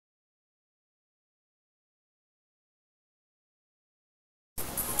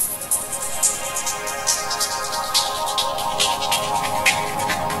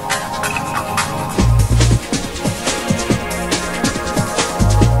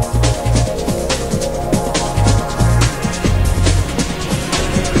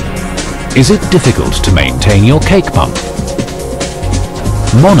Is it difficult to maintain your cake pump?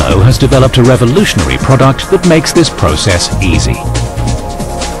 Mono has developed a revolutionary product that makes this process easy.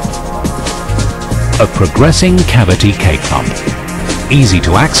 A progressing cavity cake pump. Easy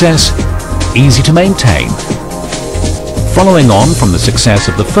to access, easy to maintain. Following on from the success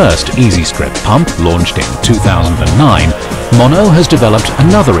of the first EZstrip pump launched in 2009, Mono has developed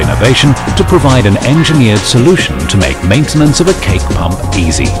another innovation to provide an engineered solution to make maintenance of a cake pump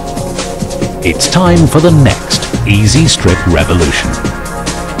easy. It's time for the next EZstrip revolution.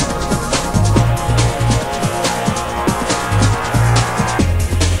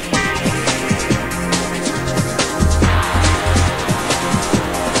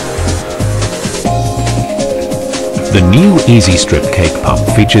 The new EZstrip cake pump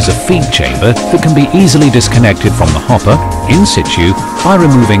features a feed chamber that can be easily disconnected from the hopper in situ by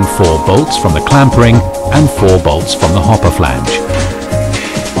removing 4 bolts from the clamp ring and 4 bolts from the hopper flange.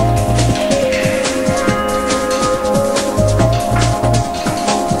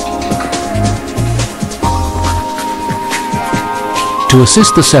 To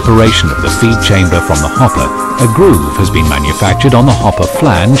assist the separation of the feed chamber from the hopper, a groove has been manufactured on the hopper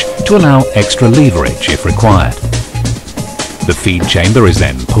flange to allow extra leverage if required. The feed chamber is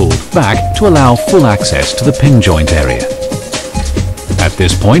then pulled back to allow full access to the pin joint area. At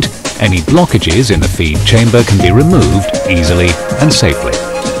this point, any blockages in the feed chamber can be removed easily and safely.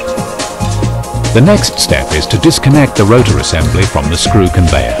 The next step is to disconnect the rotor assembly from the screw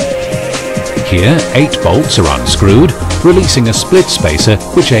conveyor. Here, 8 bolts are unscrewed, releasing a split spacer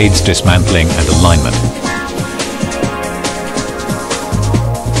which aids dismantling and alignment.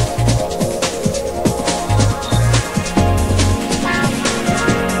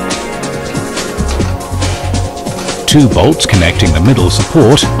 Two bolts connecting the middle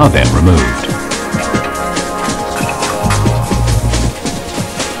support are then removed.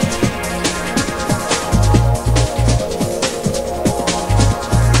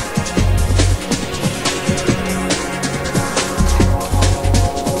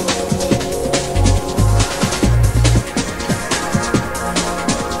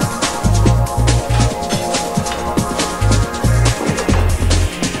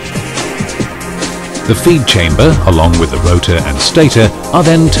 The feed chamber, along with the rotor and stator, are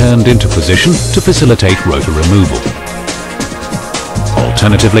then turned into position to facilitate rotor removal.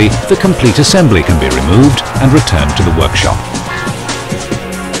 Alternatively, the complete assembly can be removed and returned to the workshop.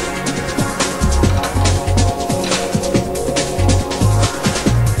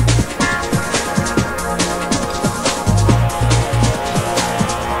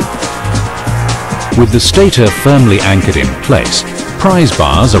 With the stator firmly anchored in place, prize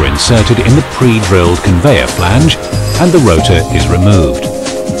bars are inserted in the pre-drilled conveyor flange and the rotor is removed.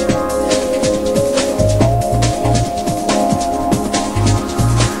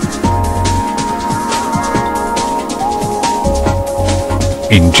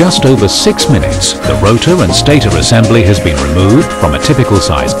 In just over 6 minutes, the rotor and stator assembly has been removed from a typical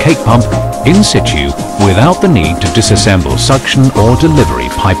size cake pump in situ without the need to disassemble suction or delivery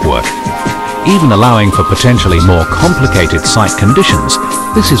pipework. Even allowing for potentially more complicated site conditions,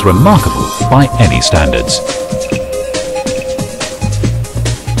 this is remarkable by any standards.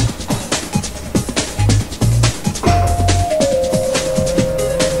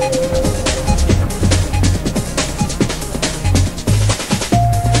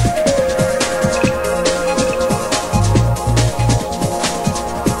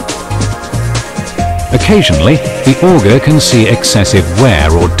 Occasionally, the auger can see excessive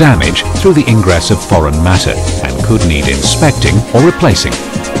wear or damage through the ingress of foreign matter and could need inspecting or replacing.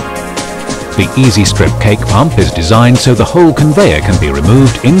 The EZstrip cake pump is designed so the whole conveyor can be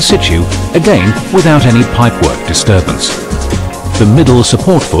removed in situ, again without any pipework disturbance. The middle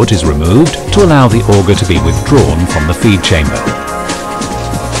support foot is removed to allow the auger to be withdrawn from the feed chamber.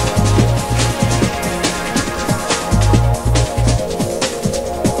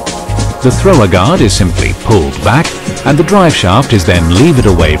 The thrower guard is simply pulled back and the drive shaft is then levered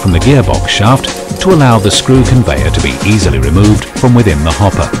away from the gearbox shaft to allow the screw conveyor to be easily removed from within the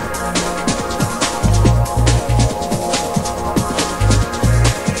hopper.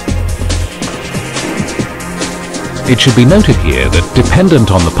 It should be noted here that,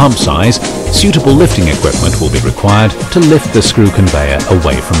 dependent on the pump size, suitable lifting equipment will be required to lift the screw conveyor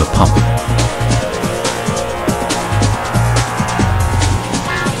away from the pump.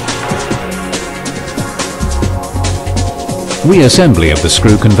 Reassembly of the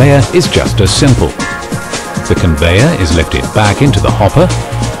screw conveyor is just as simple. The conveyor is lifted back into the hopper,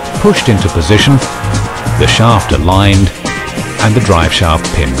 pushed into position, the shaft aligned, and the drive shaft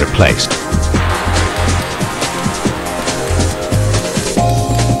pin replaced.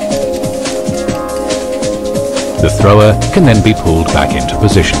 The thrower can then be pulled back into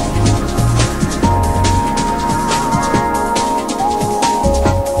position.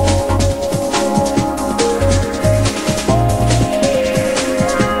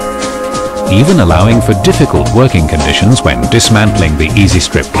 Even allowing for difficult working conditions when dismantling the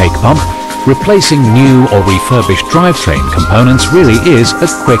EZstrip cake pump, replacing new or refurbished drivetrain components really is a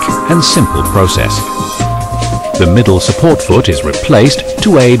quick and simple process. The middle support foot is replaced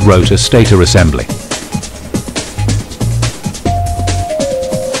to aid rotor-stator assembly.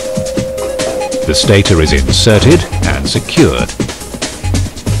 The stator is inserted and secured.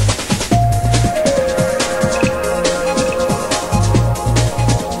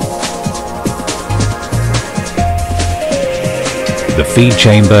 The feed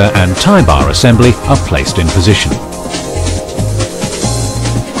chamber and tie bar assembly are placed in position.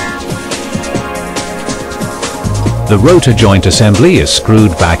 The rotor joint assembly is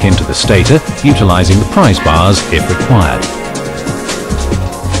screwed back into the stator, utilizing the prise bars if required.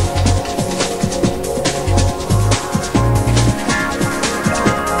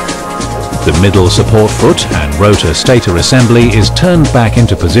 The middle support foot and rotor stator assembly is turned back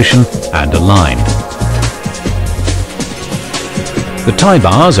into position and aligned. The tie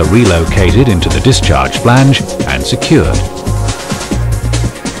bars are relocated into the discharge flange and secured.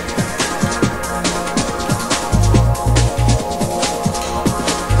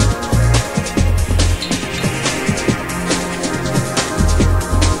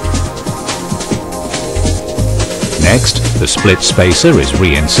 Next, the split spacer is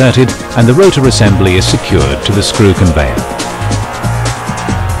reinserted and the rotor assembly is secured to the screw conveyor.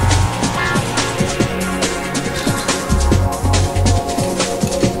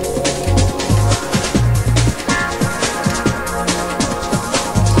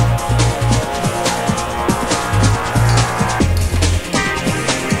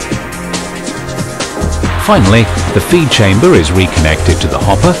 Finally, the feed chamber is reconnected to the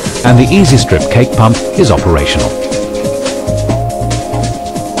hopper and the EZstrip cake pump is operational.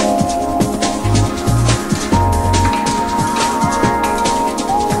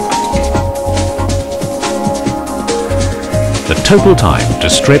 The total time to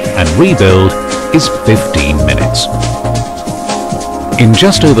strip and rebuild is 15 minutes. In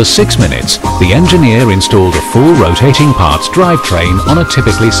just over 6 minutes, the engineer installed a full rotating parts drivetrain on a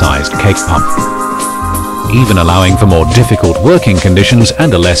typically sized cake pump. Even allowing for more difficult working conditions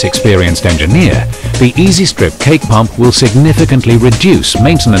and a less experienced engineer, the EZstrip cake pump will significantly reduce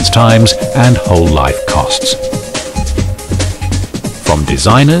maintenance times and whole life costs. From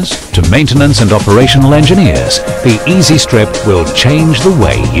designers to maintenance and operational engineers, the EZstrip will change the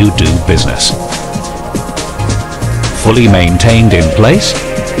way you do business. Fully maintained in place,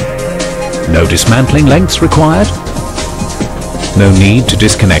 no dismantling lengths required, no need to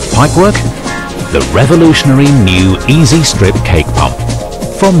disconnect pipework. The revolutionary new EZstrip cake pump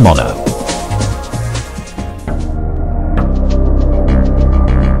from Mono.